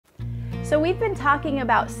So we've been talking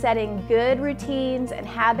about setting good routines and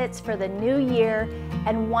habits for the new year,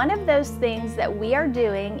 and one of those things that we are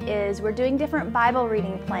doing is we're doing different Bible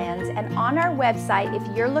reading plans. And on our website, if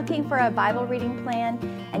you're looking for a Bible reading plan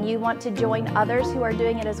and you want to join others who are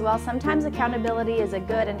doing it as well, sometimes accountability is a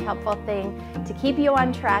good and helpful thing to keep you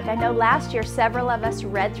on track. I know last year several of us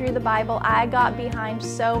read through the Bible. I got behind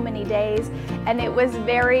so many days, and it was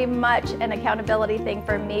very much an accountability thing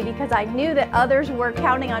for me because I knew that others were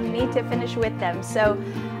counting on me to finish with them. So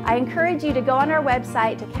I encourage you to go on our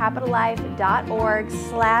website to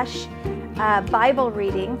capitallife.org/Bible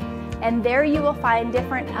reading, and there you will find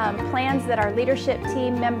different plans that our leadership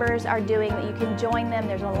team members are doing that you can join them.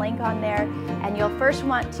 There's a link on there, and you'll first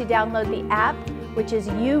want to download the app, which is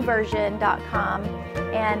youversion.com,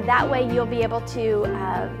 and that way you'll be able to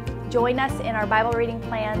join us in our Bible reading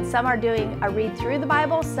plan. Some are doing a read through the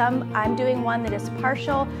Bible, I'm doing one that is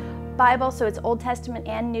partial Bible, so it's Old Testament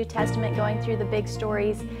and New Testament, going through the big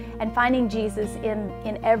stories and finding Jesus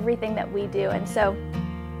in everything that we do. And so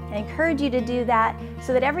I encourage you to do that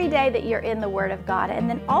so that every day that you're in the Word of God. And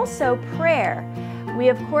then also prayer. We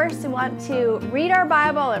of course want to read our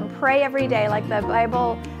Bible and pray every day, like the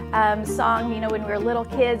Bible song, you know, when we were little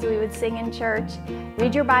kids, we would sing in church,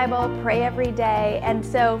 read your Bible, pray every day. And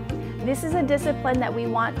so this is a discipline that we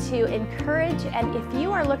want to encourage, and if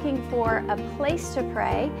you are looking for a place to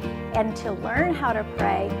pray and to learn how to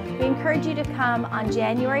pray, we encourage you to come on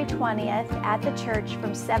January 20th at the church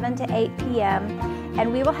from 7 to 8 p.m.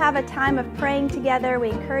 and we will have a time of praying together. We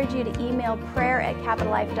encourage you to email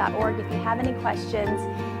prayer@capitallife.org if you have any questions.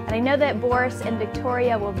 And I know that Boris and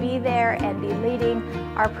Victoria will be there and be leading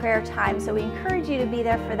our prayer time, so we encourage you to be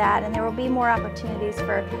there for that, and there will be more opportunities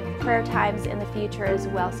for prayer times in the future as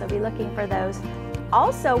well, so be looking for those.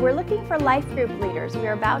 Also, we're looking for life group leaders. We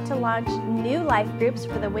are about to launch new life groups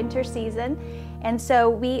for the winter season, and so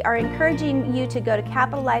we are encouraging you to go to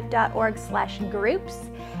capitallife.org/groups,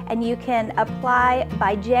 and you can apply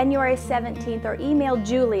by January 17th or email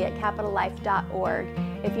Julie@capitallife.org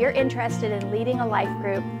if you're interested in leading a life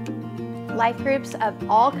group. Life groups of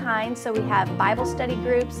all kinds, so we have Bible study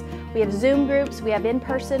groups, we have Zoom groups, we have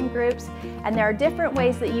in-person groups, and there are different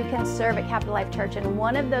ways that you can serve at Capital Life Church, and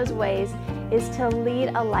one of those ways is to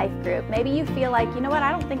lead a life group. Maybe you feel like, you know what,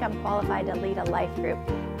 I don't think I'm qualified to lead a life group,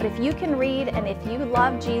 but if you can read and if you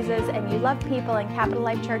love Jesus and you love people and Capital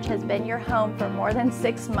Life Church has been your home for more than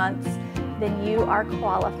 6 months, then you are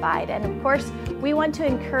qualified. And of course, we want to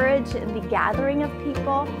encourage the gathering of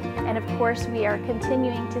people, and of course we are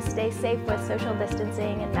continuing to stay safe with social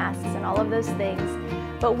distancing and masks and all of those things.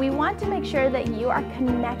 But we want to make sure that you are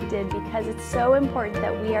connected because it's so important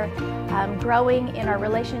that we are growing in our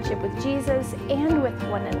relationship with Jesus and with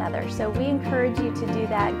one another. So we encourage you to do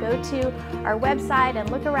that. Go to our website and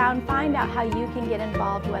look around, find out how you can get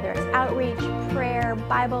involved, whether it's outreach, prayer,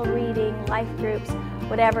 Bible reading, life groups,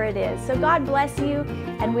 whatever it is. So God bless you,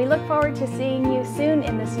 and we look forward to seeing you soon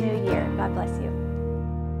in this new year. God bless you.